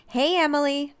Hey,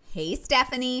 Emily. Hey,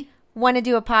 Stephanie. Want to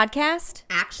do a podcast?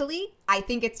 Actually, I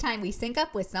think it's time we sync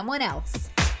up with someone else.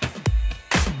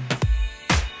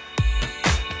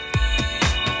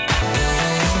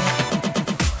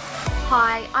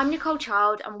 Hi, I'm Nicole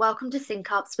Child and welcome to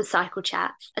Sync Ups with Cycle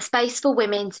Chats, a space for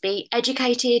women to be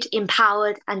educated,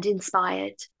 empowered and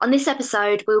inspired. On this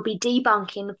episode, we'll be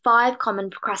debunking 5 common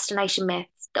procrastination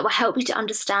myths that will help you to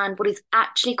understand what is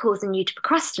actually causing you to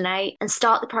procrastinate and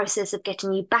start the process of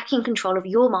getting you back in control of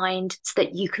your mind so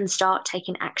that you can start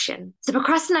taking action. So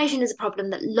procrastination is a problem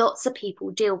that lots of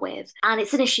people deal with, and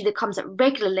it's an issue that comes up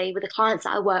regularly with the clients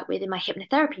that I work with in my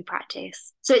hypnotherapy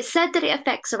practice. So it's said that it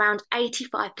affects around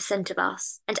 85% of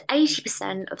us, and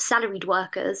 80% of salaried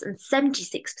workers and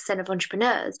 76% of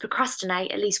entrepreneurs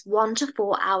procrastinate at least 1 to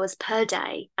 4 hours per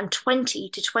day, and 20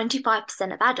 to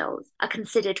 25% of adults are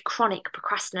considered chronic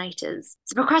procrastinators.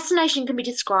 So procrastination can be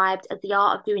described as the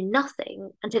art of doing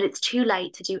nothing until it's too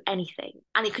late to do anything,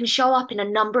 and it can show up in a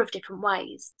number of different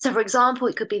ways. So for example,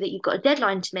 it could be that you've got a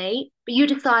deadline to meet, but you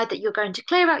decide that you're going to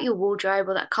clear out your wardrobe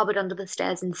or that cupboard under the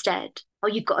stairs instead. Or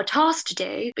you've got a task to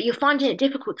do, but you're finding it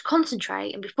difficult to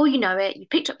concentrate, and before you know it, you've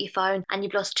picked up your phone and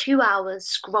you've lost 2 hours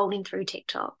scrolling through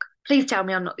TikTok. Please tell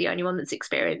me I'm not the only one that's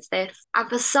experienced this. And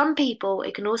for some people,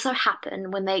 it can also happen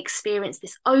when they experience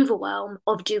this overwhelm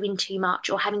of doing too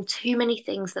much or having too many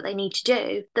things that they need to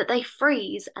do, that they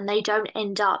freeze and they don't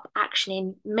end up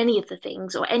actioning many of the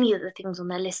things or any of the things on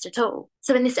their list at all.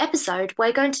 So in this episode,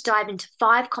 we're going to dive into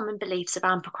 5 common beliefs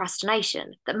around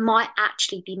procrastination that might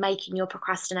actually be making your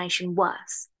procrastination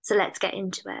worse. So let's get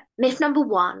into it. Myth number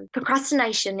 1,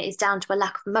 procrastination is down to a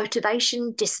lack of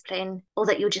motivation, discipline, or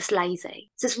that you're just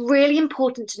lazy. So it's really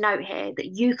important to note here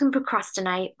that you can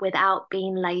procrastinate without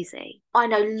being lazy. I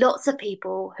know lots of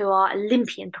people who are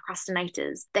Olympian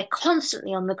procrastinators. They're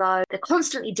constantly on the go. They're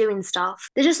constantly doing stuff.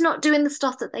 They're just not doing the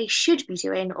stuff that they should be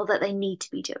doing or that they need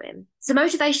to be doing. So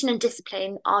motivation and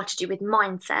discipline are to do with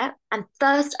mindset. And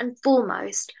first and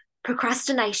foremost,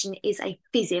 procrastination is a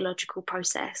physiological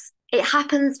process. It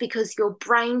happens because your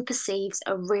brain perceives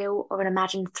a real or an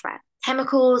imagined threat.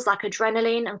 Chemicals like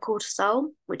adrenaline and cortisol,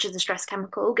 which is a stress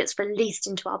chemical, gets released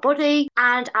into our body,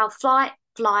 and our fight,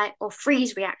 flight, or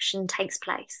freeze reaction takes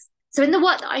place. So in the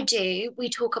work that I do, we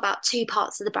talk about 2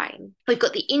 parts of the brain. We've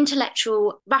got the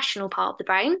intellectual, rational part of the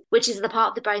brain, which is the part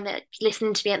of the brain that's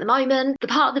listening to me at the moment, the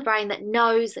part of the brain that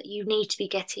knows that you need to be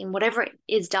getting whatever it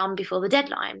is done before the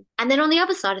deadline. And then on the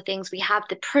other side of things, we have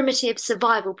the primitive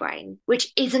survival brain,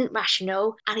 which isn't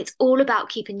rational, and it's all about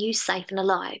keeping you safe and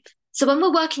alive. So when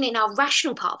we're working in our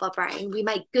rational part of our brain, we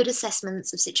make good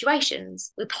assessments of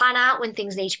situations. We plan out when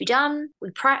things need to be done, we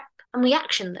prep, and we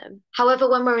action them. However,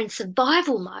 when we're in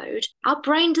survival mode, our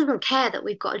brain doesn't care that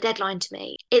we've got a deadline to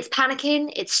meet. It's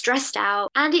panicking, it's stressed out,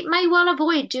 and it may well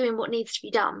avoid doing what needs to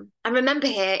be done. And remember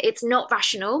here, it's not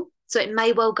rational, so it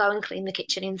may well go and clean the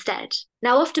kitchen instead.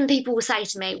 Now, often people will say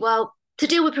to me, well, to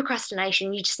deal with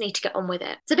procrastination, you just need to get on with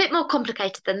it. It's a bit more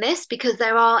complicated than this because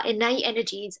there are innate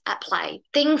energies at play.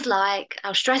 Things like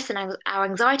our stress and our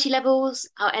anxiety levels,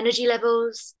 our energy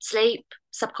levels, sleep,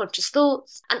 subconscious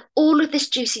thoughts, and all of this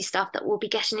juicy stuff that we'll be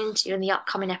getting into in the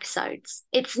upcoming episodes.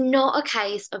 It's not a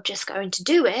case of just going to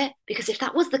do it, because if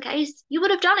that was the case, you would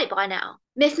have done it by now.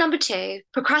 Myth number 2,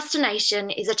 procrastination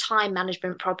is a time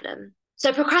management problem.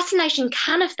 So procrastination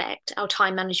can affect our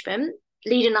time management,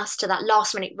 leading us to that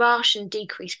last minute rush and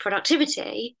decreased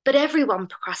productivity, but everyone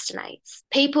procrastinates.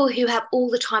 People who have all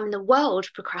the time in the world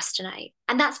procrastinate.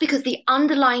 And that's because the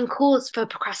underlying cause for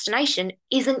procrastination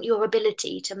isn't your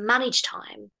ability to manage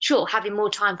time. Sure, having more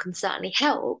time can certainly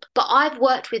help, but I've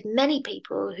worked with many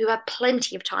people who have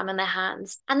plenty of time on their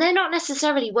hands, and they're not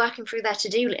necessarily working through their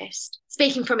to-do list.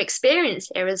 Speaking from experience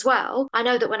here as well, I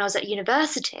know that when I was at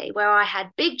university, where I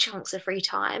had big chunks of free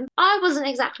time, I wasn't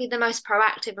exactly the most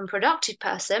proactive and productive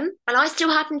person, and I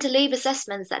still happened to leave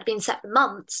assessments that had been set for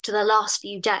months to the last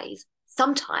few days,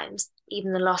 sometimes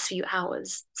even the last few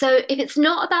hours. So if it's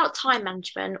not about time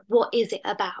management, what is it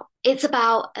about? It's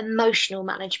about emotional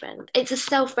management. It's a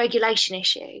self-regulation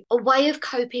issue, a way of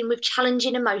coping with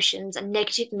challenging emotions and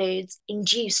negative moods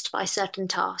induced by certain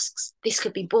tasks. This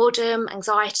could be boredom,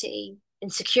 anxiety,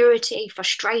 insecurity,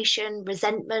 frustration,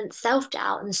 resentment,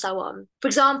 self-doubt, and so on. For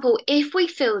example, if we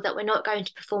feel that we're not going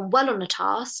to perform well on a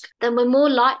task, then we're more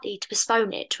likely to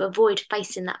postpone it to avoid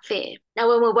facing that fear. Now,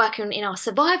 when we're working in our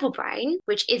survival brain,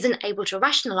 which isn't able to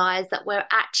rationalise that we're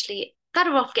actually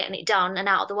better off getting it done and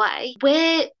out of the way,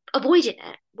 we're avoiding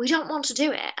it. We don't want to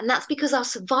do it. And that's because our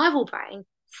survival brain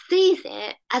sees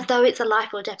it as though it's a life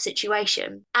or death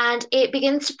situation. And it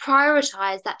begins to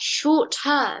prioritize that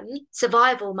short-term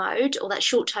survival mode or that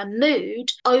short-term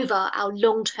mood over our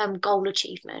long-term goal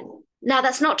achievement. Now,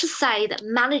 that's not to say that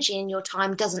managing your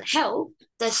time doesn't help.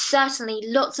 There's certainly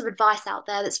lots of advice out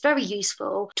there that's very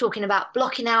useful, talking about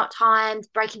blocking out times,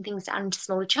 breaking things down into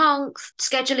smaller chunks,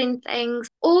 scheduling things,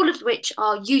 all of which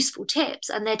are useful tips,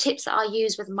 and they're tips that I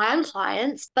use with my own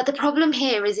clients. But the problem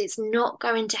here is it's not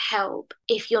going to help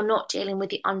if you're not dealing with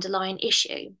the underlying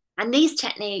issue. And these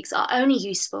techniques are only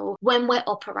useful when we're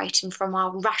operating from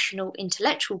our rational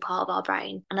intellectual part of our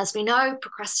brain. And as we know,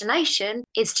 procrastination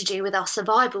is to do with our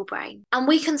survival brain. And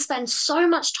we can spend so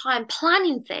much time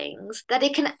planning things that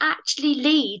it can actually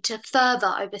lead to further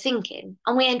overthinking.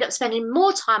 And we end up spending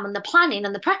more time on the planning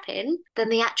and the prepping than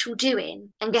the actual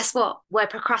doing. And guess what? We're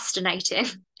procrastinating.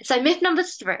 So myth number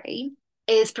 3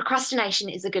 is procrastination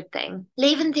is a good thing.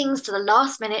 Leaving things to the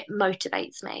last minute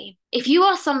motivates me. If you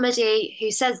are somebody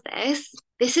who says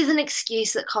this is an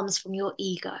excuse that comes from your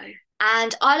ego.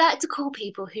 And I like to call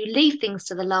people who leave things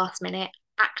to the last minute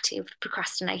active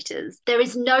procrastinators. There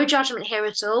is no judgment here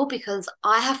at all, because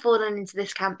I have fallen into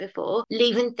this camp before,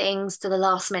 leaving things to the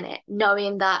last minute,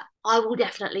 knowing that I will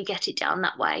definitely get it done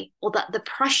that way, or that the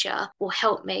pressure will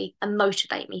help me and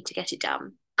motivate me to get it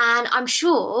done. And I'm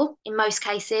sure in most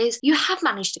cases, you have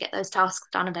managed to get those tasks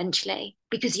done eventually,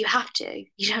 because you have to.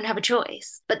 You don't have a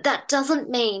choice. But that doesn't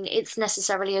mean it's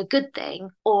necessarily a good thing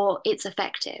or it's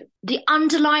effective. The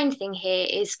underlying thing here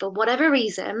is, for whatever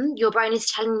reason, your brain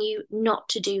is telling you not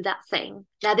to do that thing.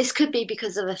 Now, this could be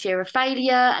because of a fear of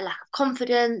failure, a lack of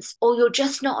confidence, or you're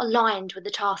just not aligned with the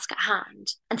task at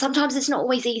hand. And sometimes it's not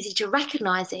always easy to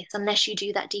recognize this unless you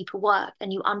do that deeper work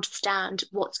and you understand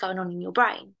what's going on in your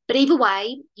brain. But either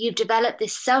way, you've developed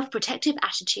this self-protective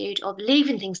attitude of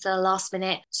leaving things to the last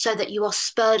minute so that you are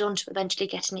spurred on to eventually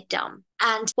getting it done.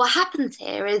 And what happens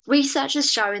here is research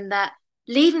has shown that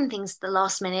leaving things to the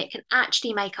last minute can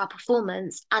actually make our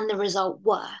performance and the result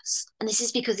worse. And this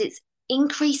is because it's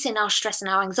increasing our stress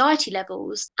and our anxiety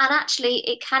levels, and actually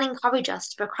it can encourage us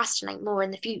to procrastinate more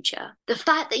in the future. The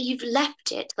fact that you've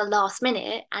left it to the last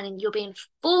minute and you're being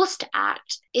forced to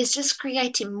act is just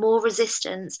creating more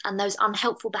resistance, and those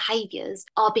unhelpful behaviours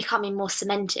are becoming more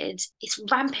cemented. It's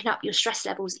ramping up your stress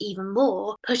levels even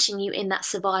more, putting you in that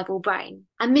survival brain.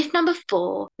 And myth number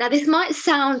 4, now this might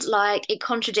sound like it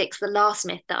contradicts the last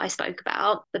myth that I spoke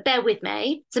about, but bear with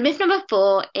me. So myth number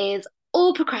 4 is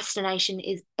all procrastination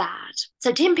is bad.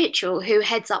 So Tim Pitchell, who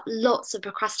heads up lots of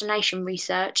procrastination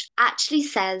research, actually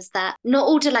says that not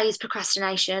all delay is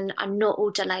procrastination and not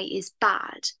all delay is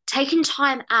bad. Taking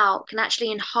time out can actually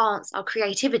enhance our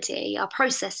creativity, our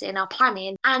processing, our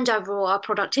planning, and overall our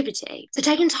productivity. So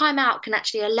taking time out can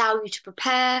actually allow you to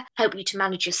prepare, help you to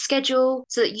manage your schedule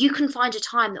so that you can find a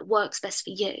time that works best for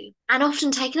you. And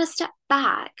often taking a step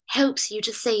back helps you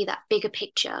to see that bigger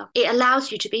picture. It allows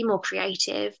you to be more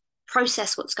creative,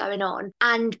 process what's going on,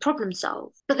 and problem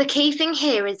solve. But the key thing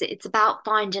here is it's about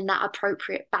finding that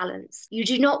appropriate balance. You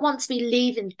do not want to be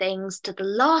leaving things to the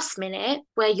last minute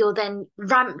where you're then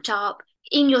ramped up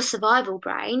in your survival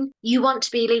brain. You want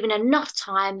to be leaving enough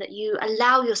time that you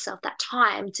allow yourself that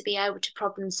time to be able to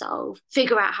problem solve,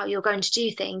 figure out how you're going to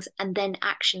do things, and then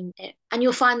action it. And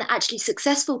you'll find that actually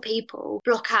successful people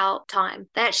block out time.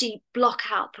 They actually block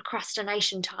out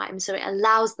procrastination time. So it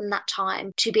allows them that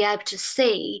time to be able to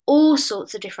see all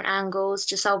sorts of different angles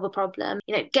to solve a problem,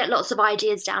 get lots of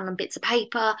ideas down on bits of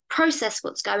paper, process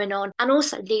what's going on, and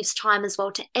also leaves time as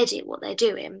well to edit what they're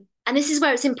doing. And this is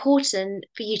where it's important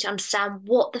for you to understand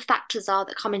what the factors are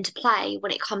that come into play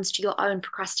when it comes to your own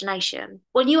procrastination.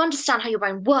 When you understand how your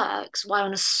brain works, why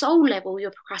on a soul level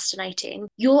you're procrastinating,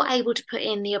 you're able to put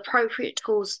in the appropriate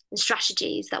tools and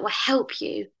strategies that will help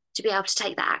you to be able to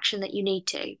take that action that you need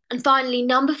to. And finally,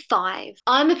 number 5,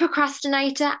 I'm a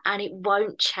procrastinator and it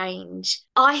won't change.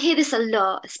 I hear this a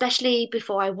lot, especially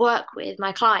before I work with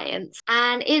my clients.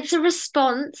 And it's a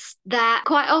response that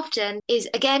quite often is,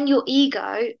 again, your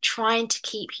ego trying to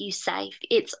keep you safe.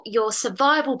 It's your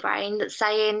survival brain that's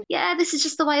saying, yeah, this is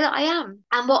just the way that I am.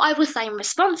 And what I will say in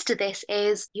response to this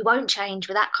is, you won't change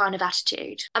with that kind of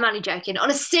attitude. I'm only joking.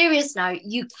 On a serious note,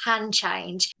 you can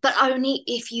change, but only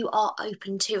if you are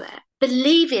open to it.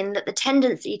 Believing that the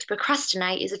tendency to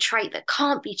procrastinate is a trait that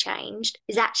can't be changed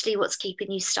is actually what's keeping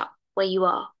you stuck where you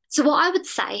are. So what I would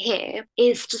say here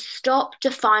is to stop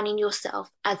defining yourself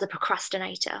as a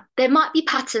procrastinator. There might be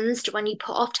patterns to when you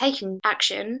put off taking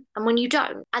action and when you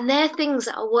don't, and they're things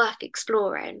that are worth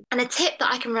exploring. And a tip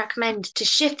that I can recommend to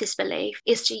shift this belief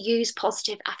is to use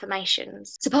positive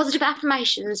affirmations. So positive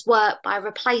affirmations work by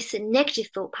replacing negative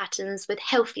thought patterns with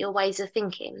healthier ways of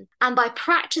thinking. And by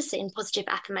practicing positive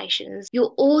affirmations,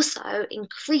 you're also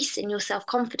increasing your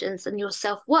self-confidence and your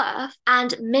self-worth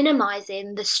and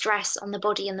minimizing the stress on the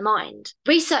body and the mind.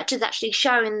 Research has actually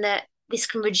shown that this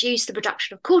can reduce the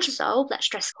production of cortisol, that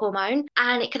stress hormone,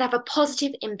 and it can have a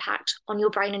positive impact on your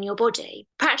brain and your body.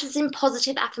 Practicing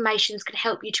positive affirmations can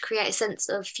help you to create a sense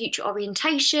of future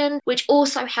orientation, which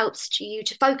also helps you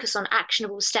to focus on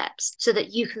actionable steps so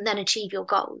that you can then achieve your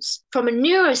goals. From a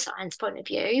neuroscience point of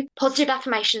view, positive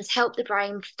affirmations help the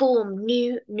brain form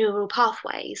new neural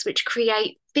pathways, which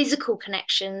create physical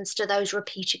connections to those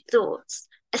repeated thoughts.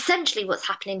 Essentially, what's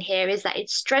happening here is that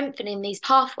it's strengthening these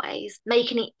pathways,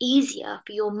 making it easier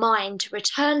for your mind to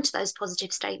return to those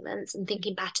positive statements and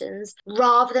thinking patterns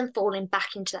rather than falling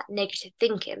back into that negative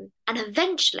thinking. And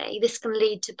eventually, this can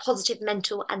lead to positive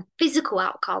mental and physical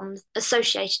outcomes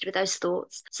associated with those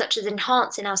thoughts, such as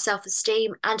enhancing our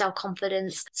self-esteem and our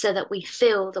confidence so that we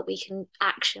feel that we can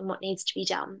action what needs to be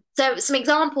done. So some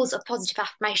examples of positive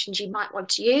affirmations you might want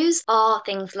to use are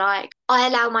things like, I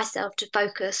allow myself to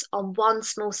focus on one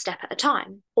small step at a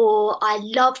time, or I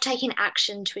love taking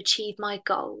action to achieve my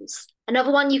goals.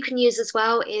 Another one you can use as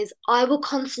well is, I will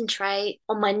concentrate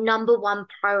on my number one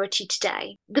priority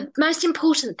today. The most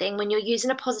important thing when you're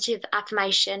using a positive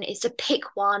affirmation is to pick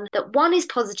one that one is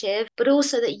positive, but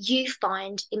also that you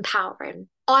find empowering.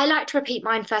 I like to repeat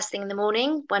mine first thing in the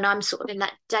morning when I'm sort of in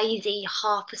that daisy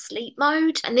half asleep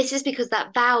mode. And this is because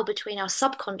that veil between our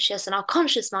subconscious and our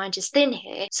conscious mind is thin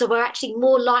here. So we're actually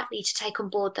more likely to take on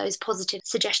board those positive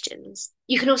suggestions.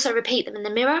 You can also repeat them in the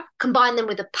mirror, combine them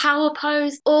with a power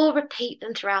pose, or repeat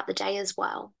them throughout the day as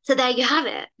well. So there you have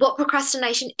it, what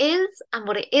procrastination is and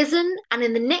what it isn't. And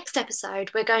in the next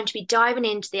episode, we're going to be diving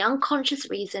into the unconscious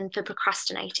reason for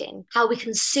procrastinating, how we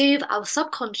can soothe our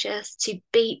subconscious to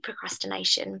beat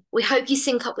procrastination. We hope you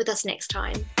sync up with us next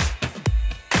time.